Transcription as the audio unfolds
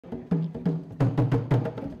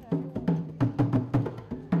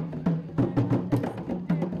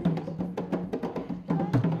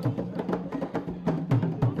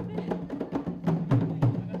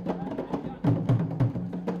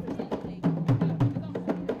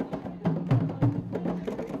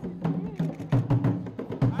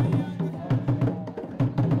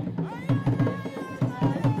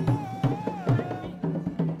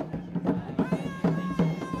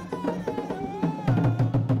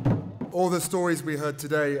All the stories we heard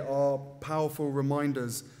today are powerful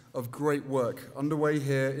reminders of great work underway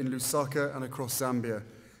here in Lusaka and across Zambia,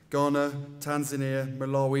 Ghana, Tanzania,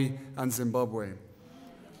 Malawi, and Zimbabwe.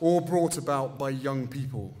 All brought about by young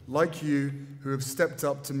people, like you, who have stepped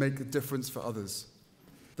up to make a difference for others.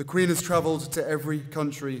 The Queen has travelled to every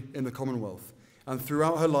country in the Commonwealth, and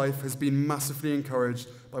throughout her life has been massively encouraged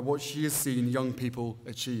by what she has seen young people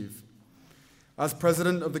achieve. As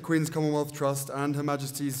President of the Queen's Commonwealth Trust and Her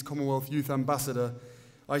Majesty's Commonwealth Youth Ambassador,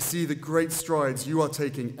 I see the great strides you are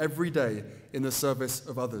taking every day in the service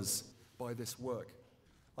of others by this work.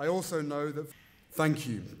 I also know that thank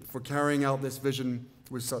you for carrying out this vision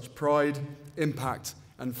with such pride, impact,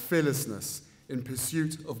 and fearlessness in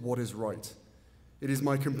pursuit of what is right. It is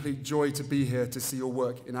my complete joy to be here to see your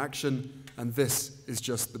work in action, and this is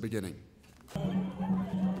just the beginning.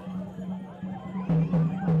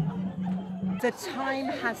 The time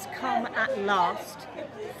has come at last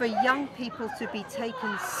for young people to be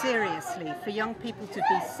taken seriously, for young people to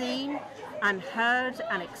be seen and heard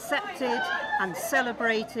and accepted and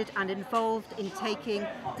celebrated and involved in taking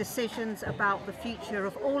decisions about the future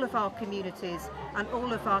of all of our communities and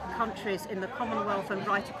all of our countries in the Commonwealth and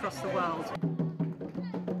right across the world.